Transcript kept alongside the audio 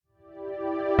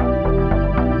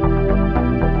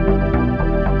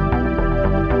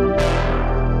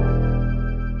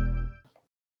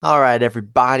All right,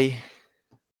 everybody.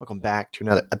 Welcome back to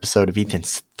another episode of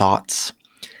Ethan's Thoughts.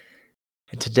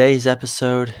 In today's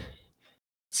episode,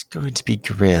 it's going to be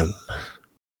grim.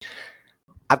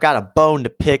 I've got a bone to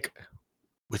pick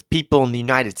with people in the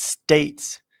United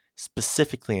States,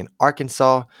 specifically in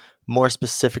Arkansas, more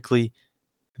specifically,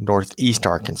 Northeast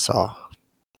Arkansas.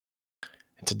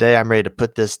 And today I'm ready to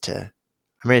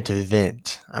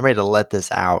vent. I'm ready to let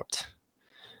this out.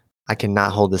 I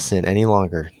cannot hold this in any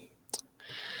longer.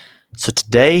 So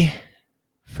today,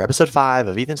 for episode 5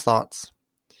 of Ethan's Thoughts,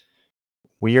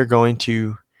 we are going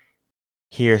to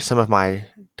hear some of my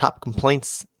top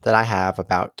complaints that I have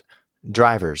about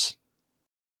drivers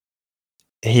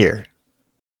here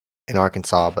in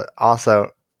Arkansas, but also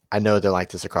I know they're like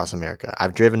this across America.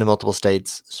 I've driven to multiple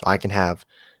states, so I can have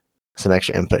some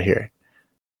extra input here.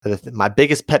 My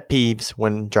biggest pet peeves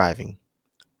when driving.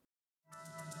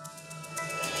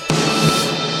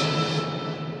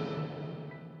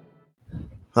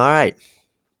 All right.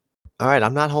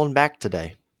 I'm not holding back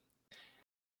today.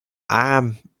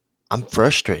 I'm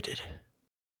frustrated.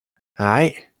 All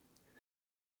right.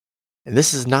 And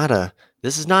this is not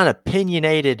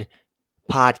opinionated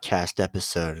podcast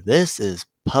episode. This is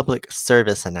public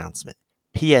service announcement.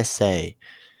 PSA.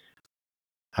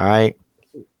 All right.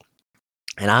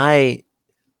 And I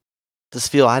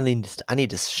just feel I need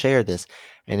to share this.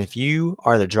 And if you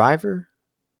are the driver,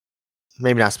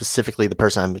 maybe not specifically the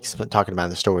person I'm talking about in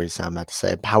the stories I'm about to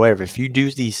say. However, if you do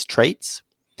these traits,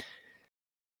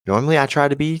 normally I try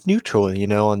to be neutral,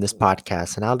 on this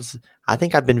podcast. And I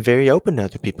think I've been very open to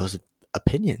other people's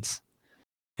opinions.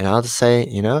 And I'll just say,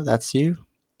 that's you.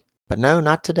 But no,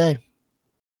 not today.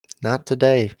 Not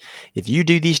today. If you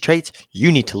do these traits,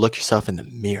 you need to look yourself in the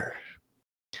mirror.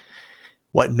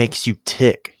 What makes you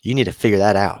tick? You need to figure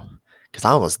that out, because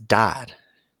I almost died.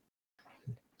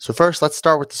 So first, let's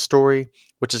start with the story,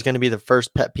 which is going to be the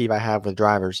first pet peeve I have with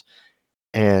drivers.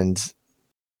 And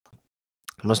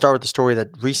I'm going to start with the story that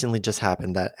recently just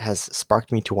happened that has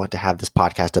sparked me to want to have this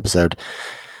podcast episode.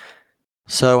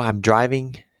 So I'm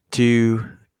driving to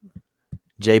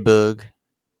J-Boog,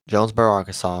 Jonesboro,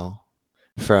 Arkansas,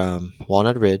 from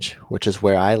Walnut Ridge, which is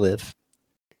where I live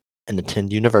and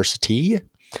attend university.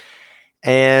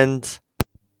 And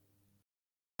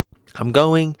I'm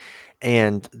going,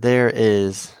 and there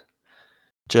is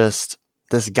just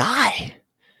this guy.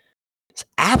 It's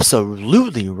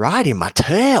absolutely riding my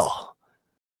tail.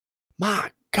 My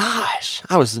gosh,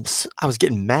 I was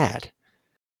getting mad.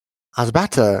 I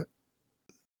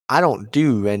don't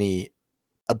do any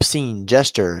obscene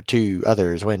gesture to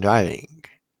others when driving.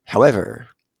 However,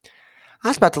 I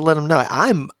was about to let him know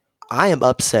I am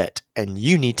upset, and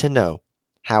you need to know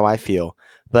how I feel.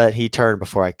 But he turned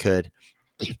before I could.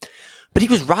 But he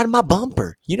was riding my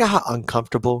bumper. You know how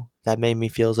uncomfortable that made me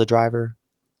feel as a driver?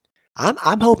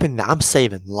 I'm hoping that I'm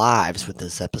saving lives with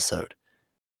this episode.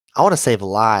 I want to save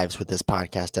lives with this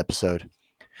podcast episode.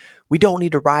 We don't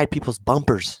need to ride people's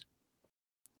bumpers.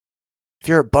 If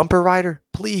you're a bumper rider,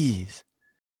 please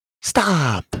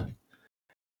stop.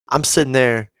 I'm sitting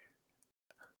there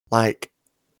like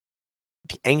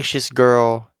the anxious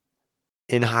girl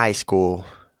in high school,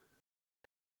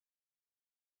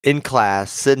 in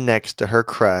class, sitting next to her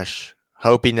crush,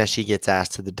 hoping that she gets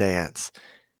asked to the dance,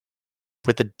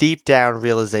 with a deep down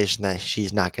realization that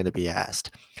she's not going to be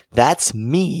asked. That's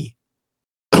me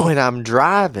when I'm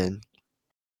driving.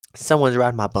 Someone's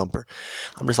riding my bumper.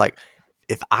 I'm just like,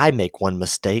 if I make one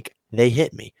mistake, they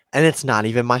hit me. And it's not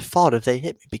even my fault if they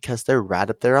hit me, because they're right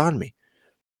up there on me.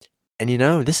 And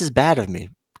this is bad of me,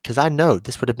 because I know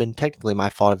this would have been technically my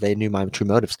fault if they knew my true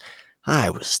motives. I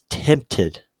was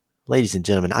tempted, ladies and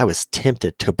gentlemen, I was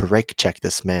tempted to brake check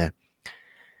this man.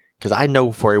 Because I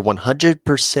know for a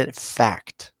 100%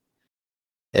 fact,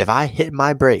 if I hit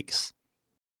my brakes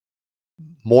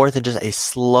more than just a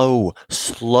slow,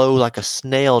 like a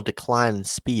snail decline in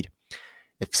speed,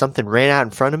 if something ran out in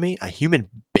front of me, a human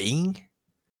being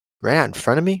ran out in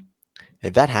front of me,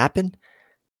 if that happened,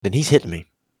 then he's hitting me.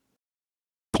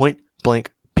 Point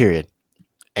blank, period.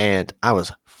 And I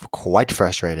was quite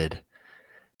frustrated.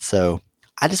 So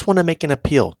I just want to make an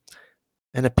appeal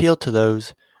to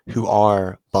those who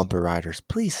are bumper riders.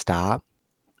 Please stop.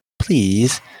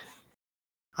 Please.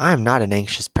 I am not an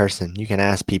anxious person. You can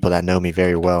ask people that know me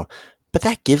very well, but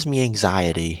that gives me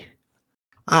anxiety.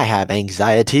 I have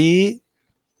anxiety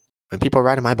when people are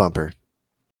riding my bumper.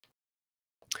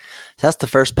 So that's the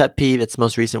first pet peeve. It's the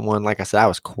most recent one. Like I said, I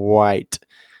was quite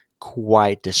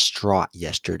distraught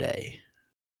yesterday.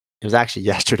 It was actually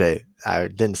yesterday. I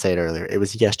didn't say it earlier. It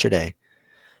was yesterday.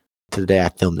 To the day I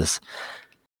filmed this.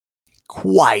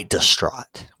 Quite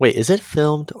distraught. Wait, is it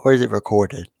filmed or is it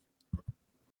recorded?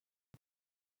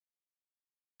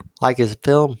 Like, is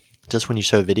film just when you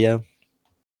show video?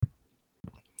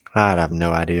 I have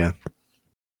no idea.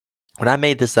 When I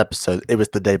made this episode, it was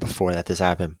the day before that this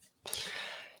happened.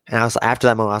 And I was after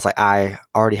that moment, I was like, I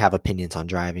already have opinions on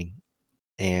driving,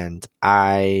 and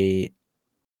I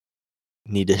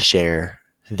need to share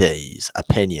these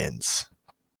opinions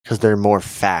because there are more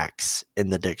facts in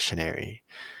the dictionary,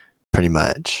 pretty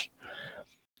much.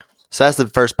 So that's the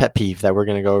first pet peeve that we're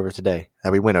going to go over today,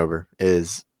 that we went over,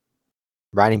 is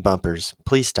riding bumpers.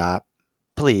 Please stop.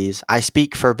 Please. I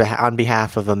speak on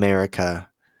behalf of America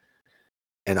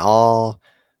and all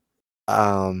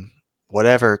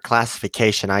whatever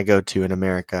classification I go to in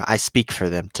America. I speak for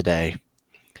them today.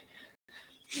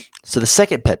 So the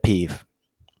second pet peeve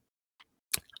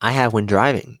I have when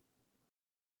driving,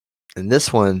 and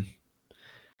this one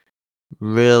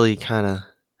really kind of,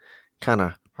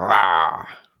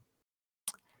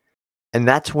 and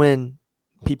that's when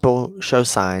people show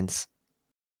signs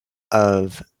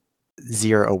of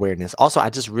zero awareness. Also, I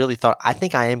just really thought, I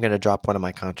think I am going to drop one of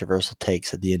my controversial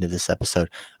takes at the end of this episode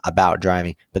about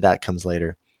driving, but that comes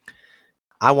later.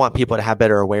 I want people to have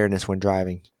better awareness when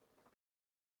driving.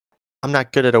 I'm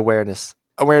not good at awareness.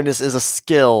 Awareness is a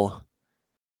skill.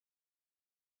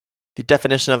 The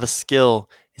definition of a skill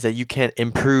is that you can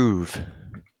improve.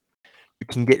 You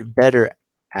can get better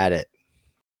at it.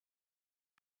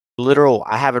 Literal,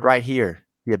 I have it right here.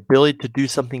 The ability to do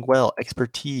something well,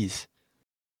 expertise.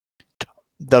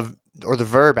 The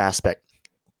verb aspect.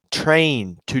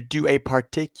 Train to do a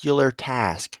particular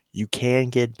task. You can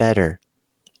get better.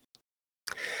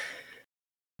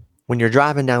 When you're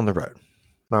driving down the road,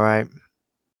 all right?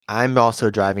 I'm also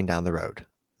driving down the road.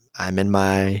 I'm in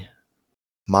my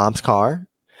mom's car.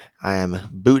 I am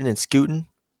booting and scooting,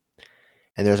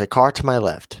 and there's a car to my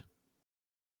left.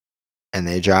 And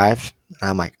they drive, and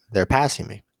I'm like, they're passing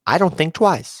me. I don't think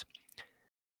twice.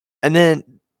 And then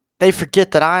they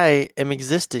forget that I am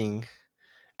existing,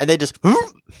 and they just,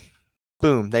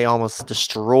 boom, they almost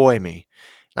destroy me.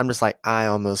 I'm just like, I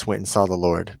almost went and saw the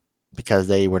Lord because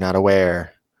they were not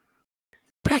aware.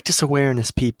 Practice awareness,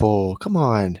 people. Come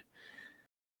on.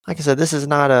 Like I said,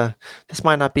 this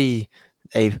might not be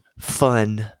a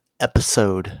fun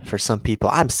episode for some people.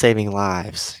 I'm saving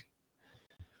lives.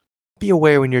 Be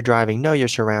aware when you're driving. Know your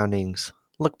surroundings.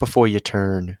 Look before you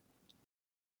turn.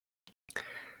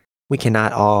 We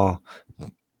cannot all.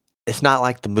 It's not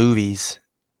like the movies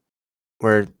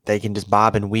where they can just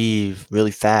bob and weave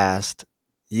really fast.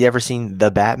 You ever seen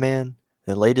The Batman?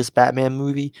 The latest Batman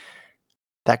movie?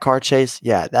 That car chase?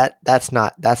 Yeah, that's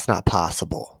not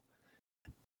possible.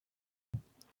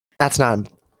 That's not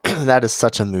that is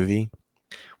such a movie.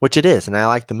 Which it is, and I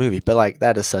like the movie, but like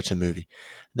that is such a movie.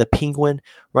 The penguin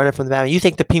running from the Batman. You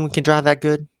think the penguin can drive that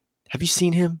good? Have you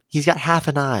seen him? He's got half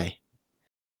an eye.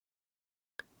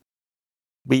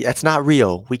 That's not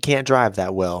real. We can't drive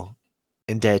that well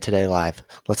in day-to-day life.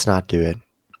 Let's not do it.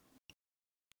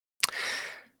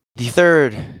 The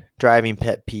third driving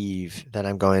pet peeve that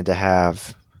I'm going to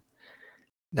have.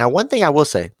 Now, one thing I will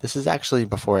say, this is actually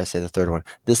before I say the third one,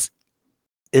 this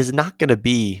is not going to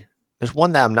be, there's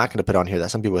one that I'm not going to put on here that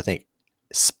some people think,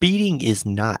 speeding is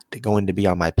not going to be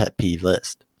on my pet peeve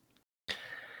list.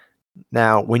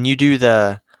 Now, when you do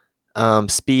the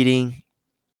speeding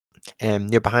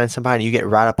and you're behind somebody, you get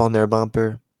right up on their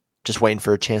bumper, just waiting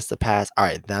for a chance to pass. All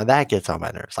right, now that gets on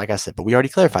my nerves, like I said, but we already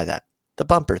clarified that. The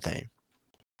bumper thing.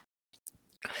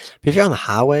 But if you're on the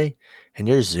highway and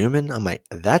you're zooming, I'm like,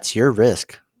 that's your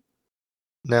risk.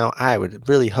 Now, I would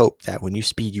really hope that when you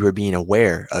speed, you are being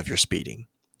aware of your speeding.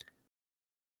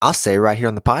 I'll say right here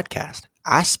on the podcast,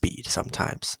 I speed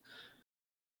sometimes.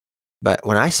 But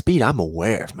when I speed, I'm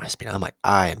aware of my speed. I'm like,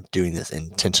 I am doing this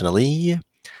intentionally.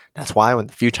 That's why when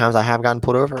the few times I have gotten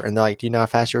pulled over and they're like, do you know how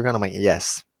fast you were going? I'm like,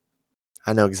 yes.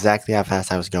 I know exactly how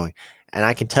fast I was going. And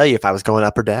I can tell you if I was going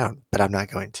up or down, but I'm not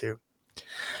going to.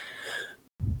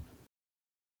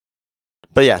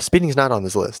 But yeah, speeding is not on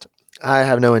this list. I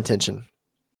have no intention.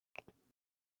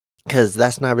 Because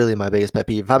that's not really my biggest pet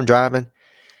peeve. If I'm driving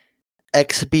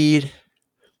X speed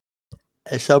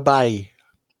and somebody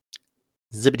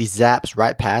zippity zaps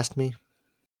right past me,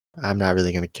 I'm not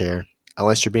really going to care.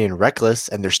 Unless you're being reckless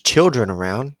and there's children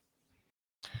around,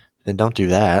 then don't do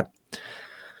that.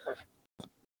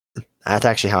 That's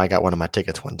actually how I got one of my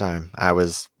tickets one time. I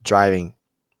was driving.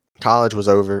 College was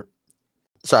over.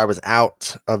 So I was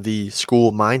out of the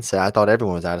school mindset. I thought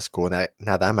everyone was out of school. Now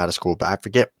that I'm out of school, but I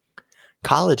forget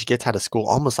college gets out of school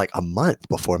almost like a month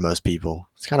before most people.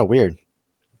 It's kind of weird.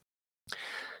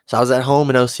 So I was at home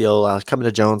in OCO. I was coming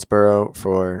to Jonesboro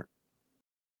I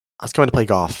was coming to play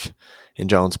golf in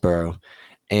Jonesboro.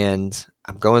 And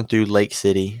I'm going through Lake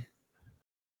City.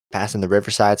 passing the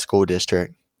Riverside School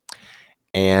District.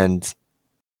 And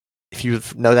if you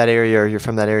know that area or you're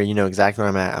from that area, you know exactly where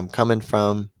I'm at. I'm coming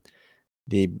from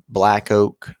the Black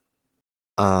Oak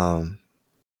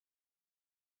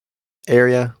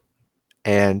area,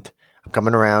 and I'm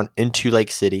coming around into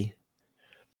Lake City,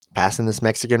 passing this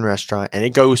Mexican restaurant, and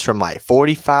it goes from like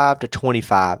 45 to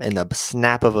 25 in the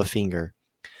snap of a finger.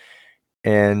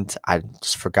 And I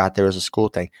just forgot there was a school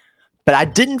thing. But I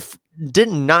did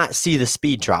not see the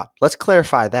speed drop. Let's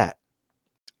clarify that.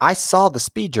 I saw the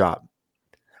speed drop.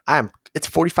 It's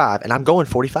 45 and I'm going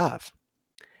 45.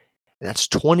 And that's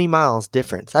 20 miles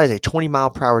difference. That is a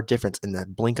 20-mile-per-hour difference in the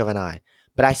blink of an eye.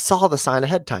 But I saw the sign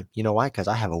ahead of time. You know why? Because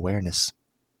I have awareness.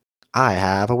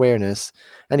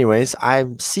 Anyways, I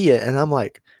see it and I'm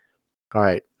like, all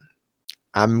right,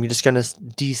 I'm just going to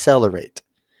decelerate.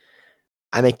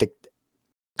 I make the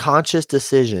conscious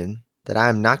decision that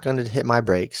I'm not going to hit my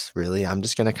brakes, really. I'm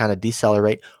just going to kind of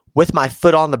decelerate with my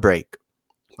foot on the brake.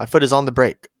 My foot is on the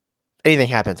brake. Anything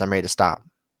happens, I'm ready to stop.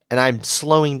 And I'm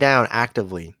slowing down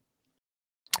actively.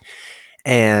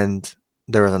 And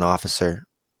there was an officer,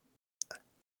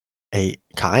 a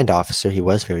kind officer. He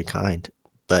was very kind,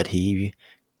 but he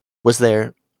was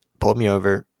there, pulled me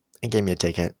over, and gave me a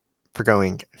ticket for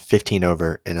going 15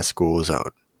 over in a school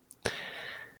zone.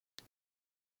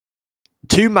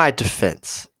 To my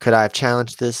defense, could I have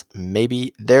challenged this?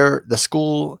 Maybe. The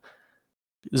school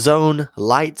zone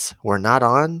lights were not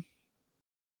on,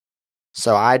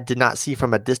 so I did not see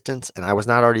from a distance, and I was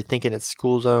not already thinking it's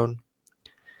school zone.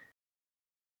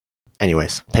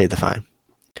 Anyways, paid the fine.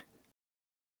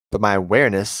 But my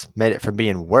awareness made it from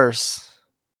being worse.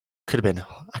 I could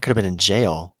have been in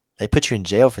jail. They put you in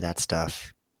jail for that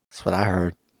stuff. That's what I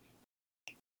heard.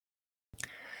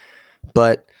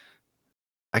 But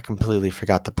I completely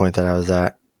forgot the point that I was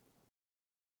at.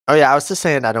 Oh yeah, I was just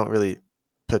saying I don't really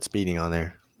put speeding on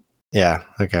there. Yeah,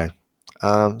 okay.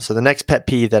 So the next pet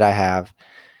peeve that I have,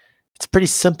 it's a pretty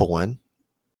simple one.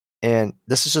 And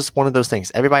this is just one of those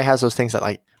things. Everybody has those things that,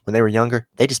 like, when they were younger,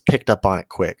 they just picked up on it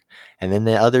quick. And then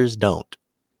the others don't.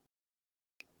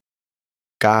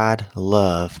 God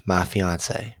love my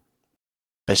fiance.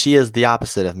 But she is the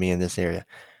opposite of me in this area,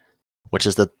 which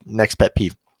is the next pet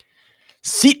peeve.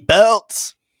 Seat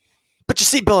belts. Put your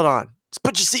seatbelt on. Just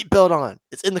put your seatbelt on.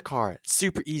 It's in the car. It's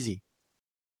super easy.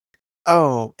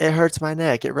 Oh, it hurts my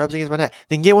neck. It rubs against my neck.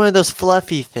 Then get one of those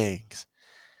fluffy things.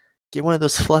 Get one of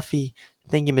those fluffy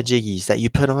thingamajiggies that you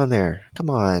put on there. Come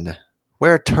on.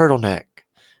 Wear a turtleneck.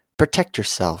 Protect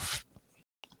yourself.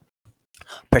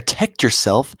 Protect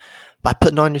yourself by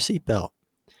putting on your seatbelt.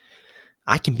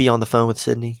 I can be on the phone with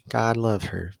Sydney. God love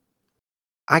her.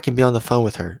 I can be on the phone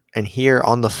with her and hear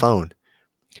on the phone,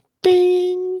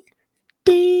 ding,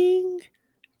 ding,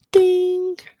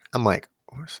 ding. I'm like,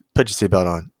 put your seatbelt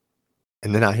on.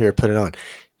 And then I hear her put it on.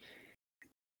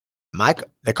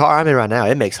 The car I'm in right now,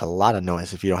 it makes a lot of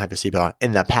noise if you don't have your seatbelt on.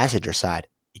 In the passenger side,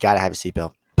 you got to have your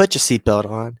seatbelt. Put your seatbelt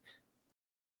on.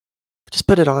 Just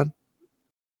put it on.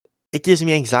 It gives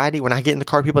me anxiety when I get in the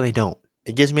car. People, they don't.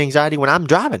 It gives me anxiety when I'm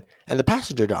driving and the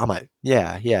passenger door. I'm like,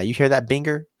 yeah. You hear that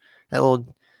binger? That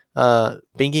little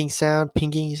pinging sound?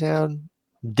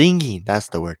 Dinging, that's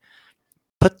the word.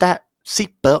 Put that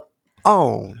seatbelt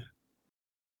on.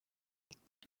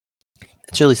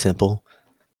 It's really simple.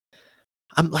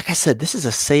 Like I said, this is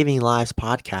a saving lives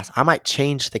podcast. I might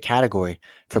change the category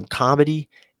from comedy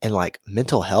and like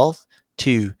mental health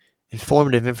to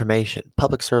informative information,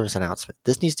 public service announcement.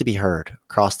 This needs to be heard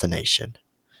across the nation.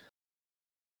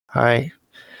 All right.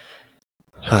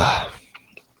 What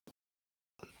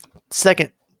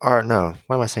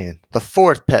am I saying? The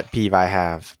fourth pet peeve I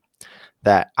have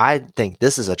that I think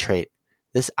this is a trait.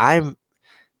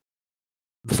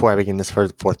 Before I begin this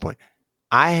fourth point,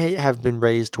 I have been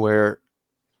raised where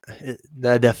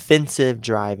the defensive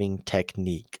driving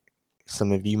technique.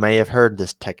 Some of you may have heard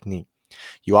this technique.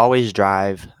 You always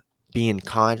drive being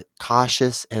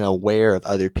cautious and aware of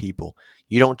other people.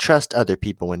 You don't trust other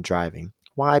people when driving.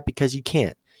 Why? Because you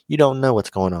can't. You don't know what's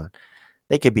going on.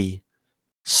 They could be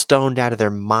stoned out of their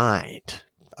mind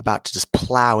about to just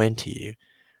plow into you.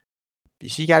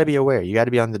 So you got to be aware. You got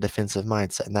to be on the defensive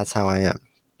mindset, and that's how I am.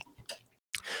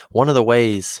 One of the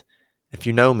ways, if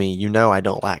you know me, you know I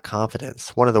don't lack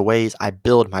confidence. One of the ways I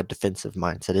build my defensive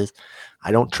mindset is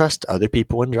I don't trust other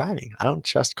people when driving. I don't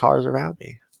trust cars around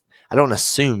me. I don't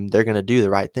assume they're going to do the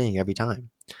right thing every time.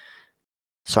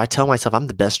 So I tell myself I'm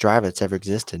the best driver that's ever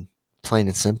existed, plain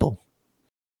and simple.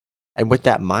 And with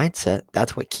that mindset,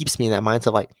 that's what keeps me in that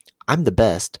mindset, like, I'm the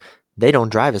best. They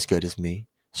don't drive as good as me.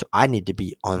 So I need to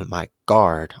be on my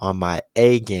guard, on my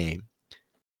A game.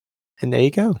 And there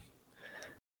you go.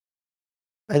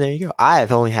 And there you go. I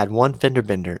have only had one fender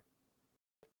bender.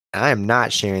 I am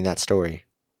not sharing that story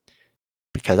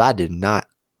because I did not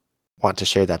want to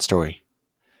share that story.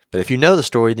 But if you know the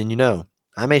story, then you know.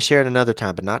 I may share it another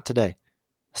time, but not today.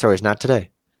 Sorry, it's not today.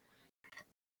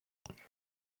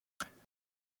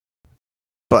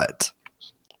 But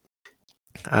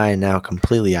I now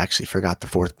completely actually forgot the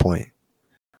fourth point.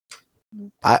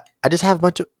 I just have a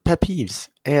bunch of pet peeves,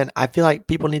 and I feel like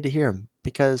people need to hear them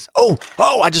because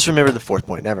I just remembered the fourth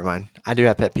point. Never mind. I do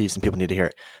have pet peeves, and people need to hear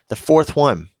it. The fourth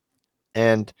one,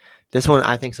 and this one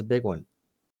I think is a big one.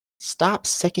 Stop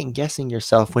second guessing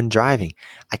yourself when driving.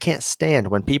 I can't stand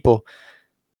when people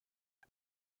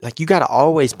like you got to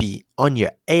always be on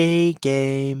your A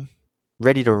game,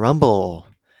 ready to rumble.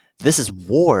 This is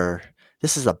war.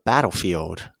 This is a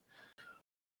battlefield.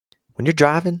 When you're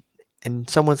driving and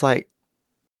someone's like,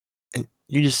 and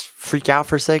you just freak out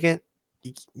for a second,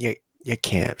 you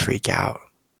can't freak out.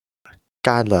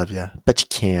 God love you, but you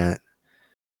can't.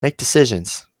 Make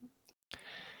decisions.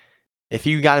 If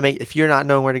you're not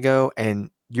knowing where to go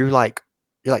and you're like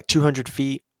 200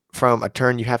 feet from a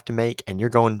turn you have to make and you're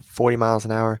going 40 miles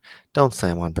an hour, don't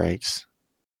slam on brakes.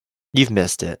 You've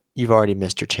missed it. You've already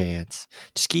missed your chance.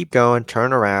 Just keep going,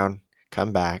 turn around,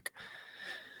 come back.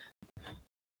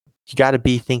 You got to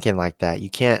be thinking like that. You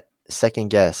can't second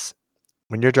guess.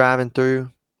 When you're driving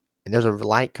through and there's a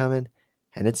light coming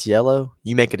and it's yellow,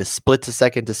 you make it a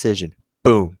split-second decision.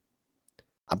 Boom.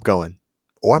 I'm going.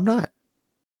 Or I'm not.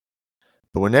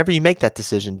 But whenever you make that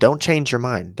decision, don't change your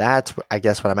mind. That's, I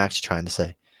guess, what I'm actually trying to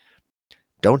say.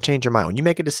 Don't change your mind. When you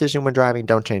make a decision when driving,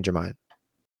 don't change your mind.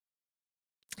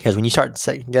 Because when you start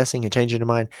second guessing and changing your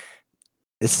mind,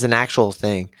 this is an actual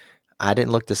thing. I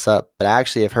didn't look this up, but I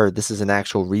actually have heard this is an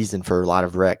actual reason for a lot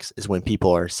of wrecks is when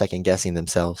people are second guessing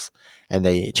themselves and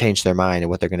they change their mind and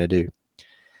what they're going to do.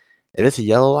 If it's a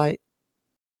yellow light,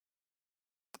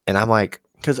 and I'm like,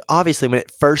 because obviously when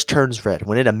it first turns red,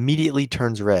 when it immediately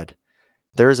turns red,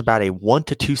 there is about a 1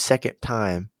 to 2 second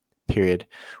time period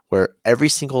where every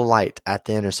single light at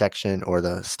the intersection or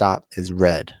the stop is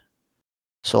red.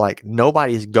 So like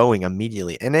nobody's going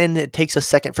immediately. And then it takes a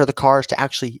second for the cars to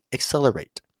actually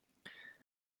accelerate.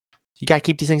 You got to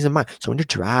keep these things in mind. So when you're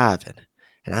driving,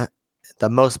 and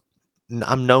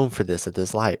I'm known for this at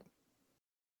this light.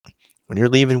 When you're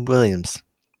leaving Williams,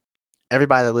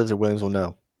 everybody that lives in Williams will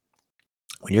know.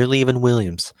 When you're leaving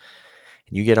Williams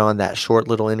and you get on that short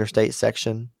little interstate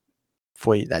section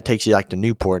that takes you like to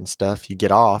Newport and stuff, you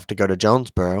get off to go to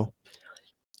Jonesboro,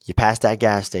 you pass that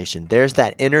gas station. There's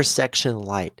that intersection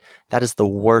light. That is the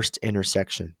worst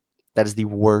intersection. That is the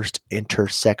worst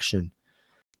intersection.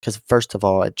 Because first of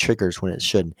all, it triggers when it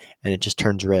shouldn't, and it just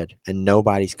turns red, and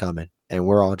nobody's coming, and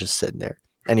we're all just sitting there.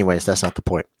 Anyways, that's not the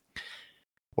point.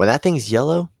 When that thing's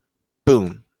yellow,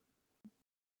 boom.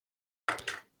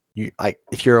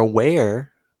 If you're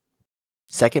aware,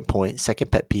 second point,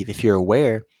 second pet peeve, if you're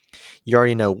aware, you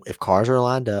already know if cars are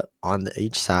lined up on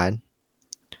each side.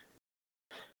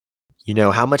 You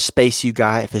know how much space you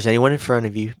got. If there's anyone in front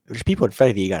of you, if there's people in front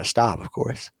of you, you got to stop, of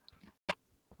course.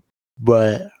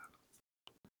 But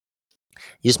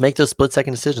you just make those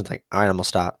split-second decisions like, all right, I'm going to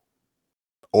stop.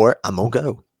 Or I'm going to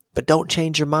go. But don't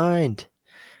change your mind.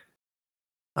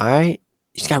 All right?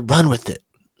 You just got to run with it.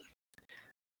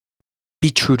 Be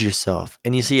true to yourself.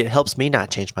 And you see, it helps me not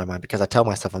change my mind because I tell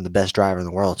myself I'm the best driver in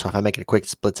the world. So if I make a quick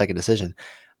split-second decision,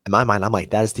 in my mind, I'm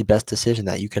like, that is the best decision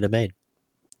that you could have made.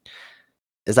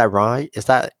 Is that wrong? Is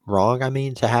that wrong,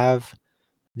 to have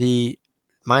the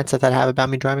mindset that I have about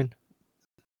me driving?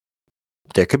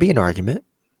 There could be an argument.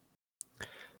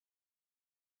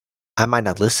 I might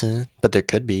not listen, but there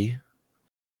could be.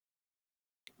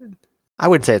 I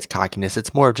wouldn't say it's cockiness.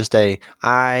 It's more of just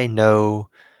I know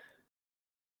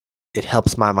it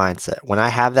helps my mindset. When I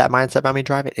have that mindset about me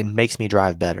driving, it makes me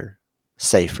drive better,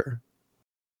 safer.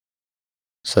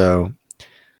 So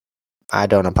I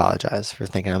don't apologize for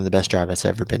thinking I'm the best driver that's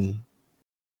ever been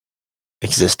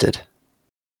existed.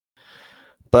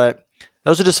 But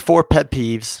those are just 4 pet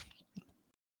peeves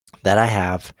that I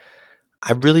have.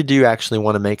 I really do actually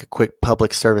want to make a quick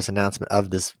public service announcement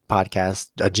of this podcast,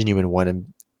 a genuine one,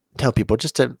 and tell people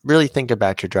just to really think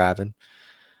about your driving.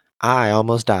 I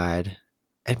almost died,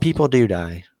 and people do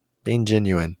die, being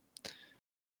genuine.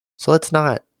 So let's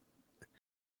not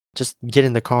just get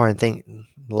in the car and think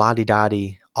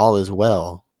la-di-da-di, all is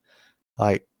well.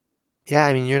 Like, yeah,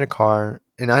 you're in a car,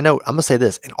 and I know, I'm going to say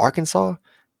this, in Arkansas,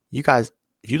 you guys,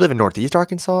 if you live in Northeast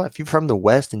Arkansas, if you're from the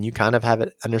West and you kind of have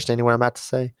it understanding what I'm about to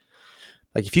say,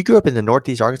 like if you grew up in the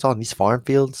Northeast Arkansas in these farm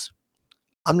fields,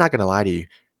 I'm not going to lie to you.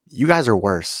 You guys are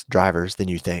worse drivers than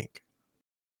you think.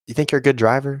 You think you're a good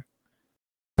driver,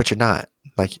 but you're not.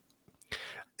 Like,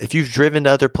 if you've driven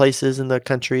to other places in the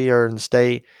country or in the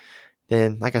state,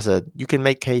 then like I said, you can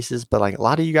make cases, but like a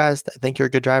lot of you guys that think you're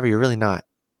a good driver, you're really not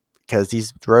because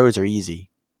these roads are easy.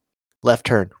 Left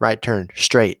turn, right turn,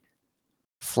 straight,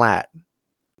 flat,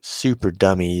 super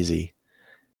dummy easy.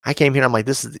 I came here, I'm like,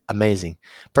 this is amazing.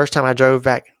 First time I drove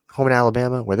back home in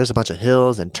Alabama, where there's a bunch of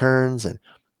hills and turns and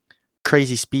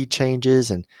crazy speed changes,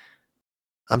 and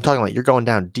I'm talking like you're going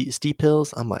down steep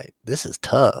hills. I'm like, this is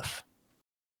tough.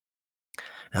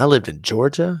 And I lived in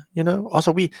Georgia, you know.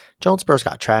 Also, Jonesboro's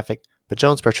got traffic, but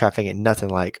Jonesboro traffic ain't nothing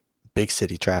like big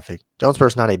city traffic.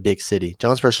 Jonesboro's not a big city.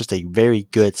 Jonesboro's just a very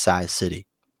good sized city.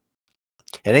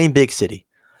 It ain't big city.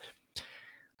 I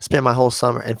spent my whole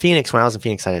summer in Phoenix. When I was in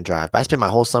Phoenix, I didn't drive, but I spent my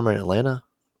whole summer in Atlanta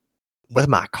with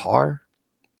my car.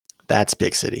 That's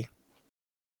big city.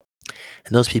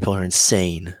 And those people are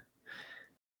insane.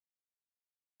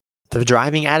 The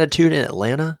driving attitude in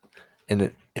Atlanta,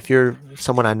 and if you're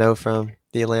someone I know from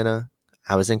the Atlanta,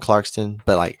 I was in Clarkston,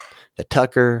 but like the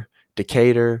Tucker,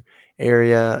 Decatur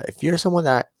area, if you're someone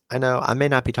that I know, I may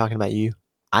not be talking about you.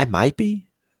 I might be.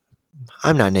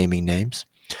 I'm not naming names.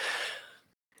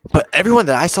 But everyone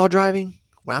that I saw driving,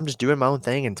 when I'm just doing my own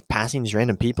thing and passing these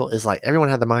random people, is like everyone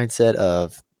had the mindset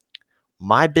of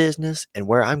my business and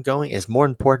where I'm going is more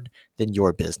important than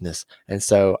your business. And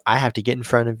so I have to get in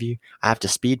front of you. I have to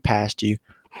speed past you.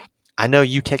 I know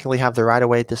you technically have the right of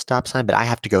way at this stop sign, but I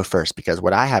have to go first because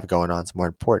what I have going on is more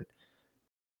important.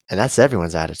 And that's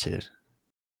everyone's attitude.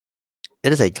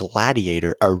 It is a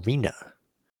gladiator arena.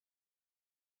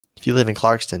 If you live in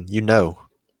Clarkston, you know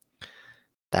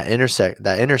that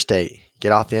interstate,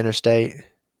 get off the interstate.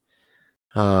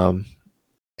 And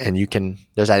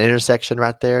there's that intersection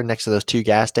right there next to those two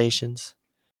gas stations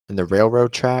and the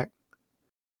railroad track.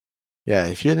 Yeah,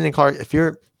 if you're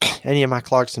any of my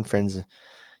Clarkston friends,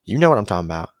 you know what I'm talking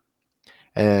about.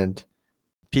 And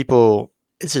people,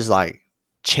 it's just like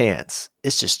chance.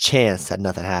 It's just chance that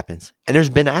nothing happens. And there's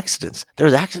been accidents. There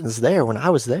was accidents there when I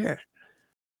was there.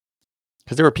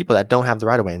 Because there were people that don't have the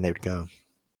right of way and they would go.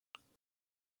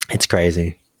 It's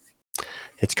crazy.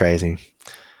 It's crazy.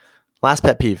 Last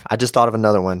pet peeve. I just thought of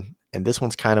another one. And this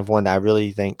one's kind of one that I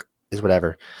really think is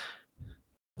whatever.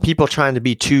 People trying to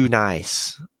be too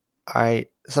nice. All right.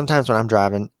 Sometimes when I'm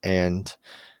driving and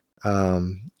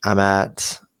I'm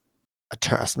at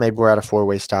maybe we're at a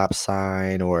 4-way stop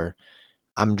sign, or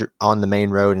I'm on the main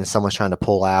road and someone's trying to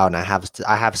pull out, and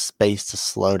I have space to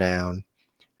slow down,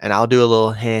 and I'll do a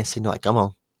little hand signal like, "Come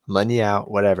on, I'm letting you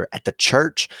out." Whatever. At the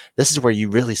church, this is where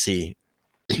you really see,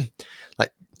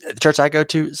 like the church I go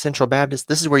to, Central Baptist.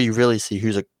 This is where you really see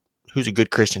who's a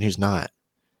good Christian, who's not.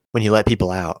 When you let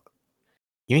people out,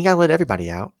 you ain't gotta let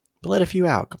everybody out, but let a few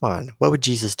out. Come on, what would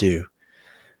Jesus do?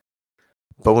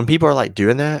 But when people are like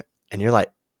doing that, and you're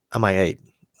like, I'm like, hey,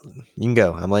 you can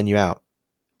go. I'm letting you out.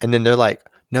 And then they're like,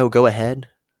 no, go ahead.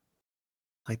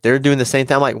 Like they're doing the same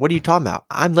thing. I'm like, what are you talking about?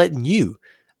 I'm letting you.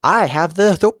 I have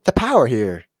the power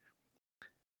here.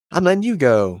 I'm letting you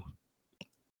go.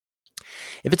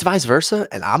 If it's vice versa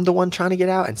and I'm the one trying to get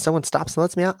out and someone stops and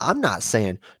lets me out, I'm not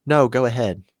saying, no, go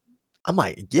ahead. I'm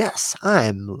like, yes,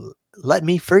 let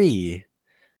me free.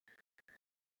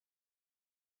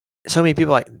 So many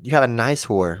people like, you have a nice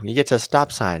whore. You get to a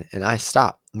stop sign and I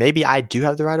stop. Maybe I do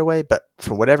have the right of way, but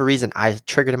for whatever reason, I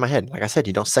triggered in my head. Like I said,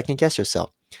 you don't second guess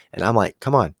yourself. And I'm like,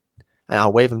 come on. And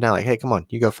I'll wave them down like, hey, come on,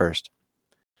 you go first.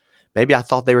 Maybe I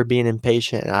thought they were being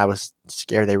impatient and I was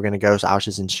scared they were going to go. So I was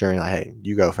just ensuring like, hey,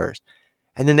 you go first.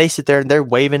 And then they sit there and they're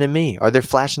waving at me or they're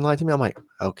flashing lights at me. I'm like,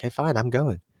 okay, fine, I'm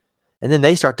going. And then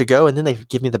they start to go and then they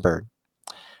give me the bird.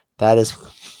 That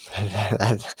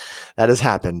has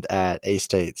happened at A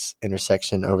State's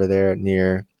intersection over there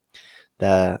near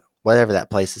the whatever that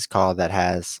place is called that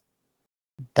has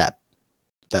that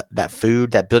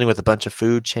that building with a bunch of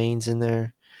food chains in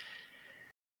there.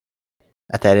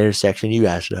 At that intersection, you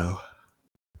guys know.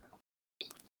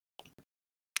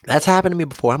 That's happened to me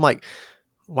before. I'm like,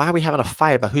 why are we having a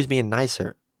fight about who's being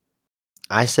nicer?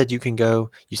 I said you can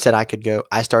go. You said I could go.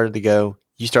 I started to go.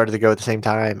 You started to go at the same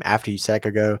time after you said I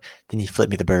could go. Then you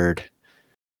flipped me the bird.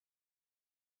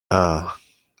 Oh,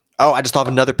 I just thought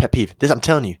of another pet peeve. This, I'm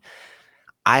telling you,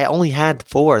 I only had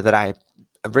 4 that I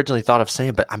originally thought of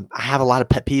saying, but I have a lot of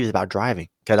pet peeves about driving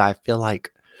because I feel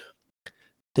like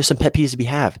there's some pet peeves we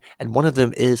have. And one of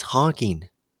them is honking.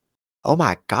 Oh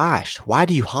my gosh. Why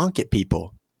do you honk at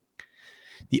people?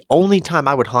 The only time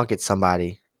I would honk at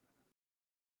somebody,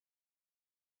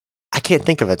 I can't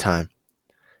think of a time.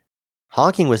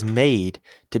 Honking was made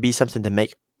to be something to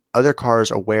make other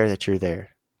cars aware that you're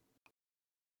there,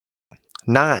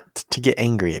 not to get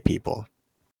angry at people.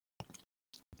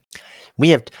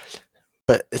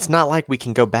 But it's not like we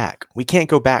can go back. We can't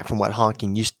go back from what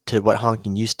honking used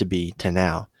to be to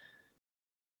now.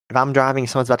 If I'm driving and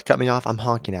someone's about to cut me off, I'm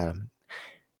honking at them.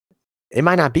 It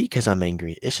might not be because I'm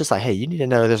angry. It's just like, hey, you need to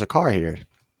know there's a car here.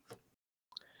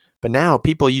 But now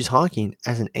people use honking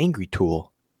as an angry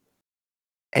tool.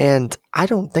 And I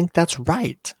don't think that's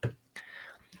right.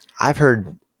 I've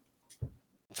heard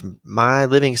from my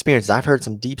living experiences, I've heard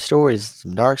some deep stories,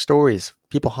 some dark stories,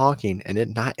 people honking and it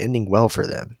not ending well for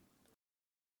them.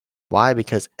 Why?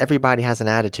 Because everybody has an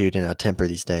attitude and a temper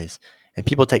these days, and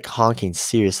people take honking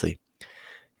seriously.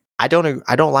 I don't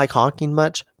like honking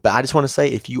much, but I just want to say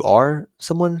if you are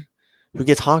someone who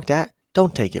gets honked at,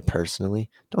 don't take it personally.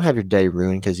 Don't have your day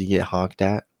ruined because you get honked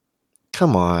at.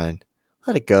 Come on,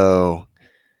 let it go.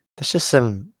 That's just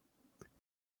some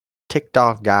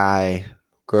TikTok guy,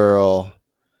 girl,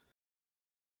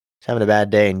 having a bad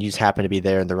day and you just happen to be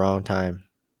there in the wrong time.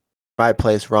 Right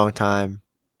place, wrong time.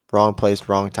 Wrong place,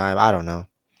 wrong time. I don't know.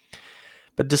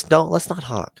 But just let's not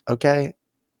honk, okay?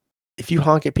 If you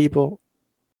honk at people,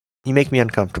 you make me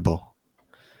uncomfortable.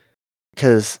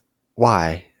 Because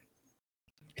why?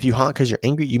 If you honk because you're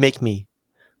angry, you make me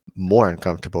more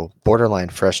uncomfortable, borderline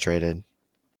frustrated.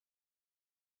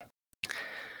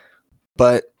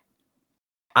 But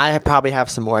I probably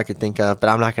have some more I could think of, but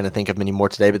I'm not going to think of many more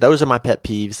today. But those are my pet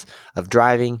peeves of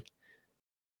driving.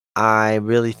 I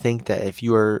really think that if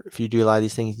you do a lot of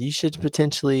these things, you should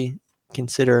potentially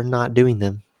consider not doing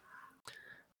them.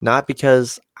 Not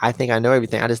because I think I know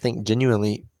everything. I just think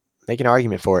genuinely make an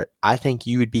argument for it. I think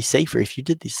you would be safer if you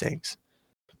did these things.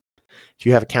 If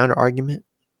you have a counter argument,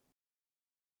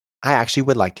 I actually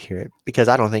would like to hear it because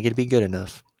I don't think it'd be good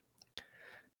enough.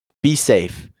 Be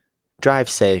safe. Drive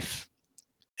safe.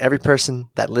 Every person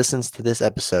that listens to this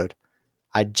episode,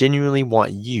 I genuinely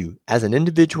want you as an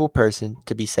individual person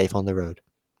to be safe on the road.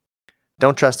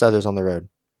 Don't trust others on the road.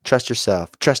 Trust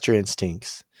yourself. Trust your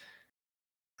instincts.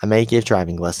 I may give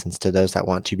driving lessons to those that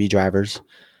want to be drivers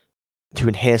to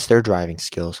enhance their driving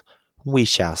skills. We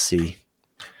shall see.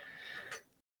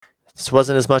 This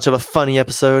wasn't as much of a funny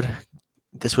episode.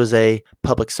 This was a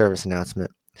public service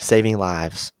announcement, saving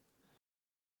lives.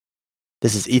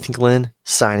 This is Ethan Glenn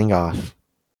signing off.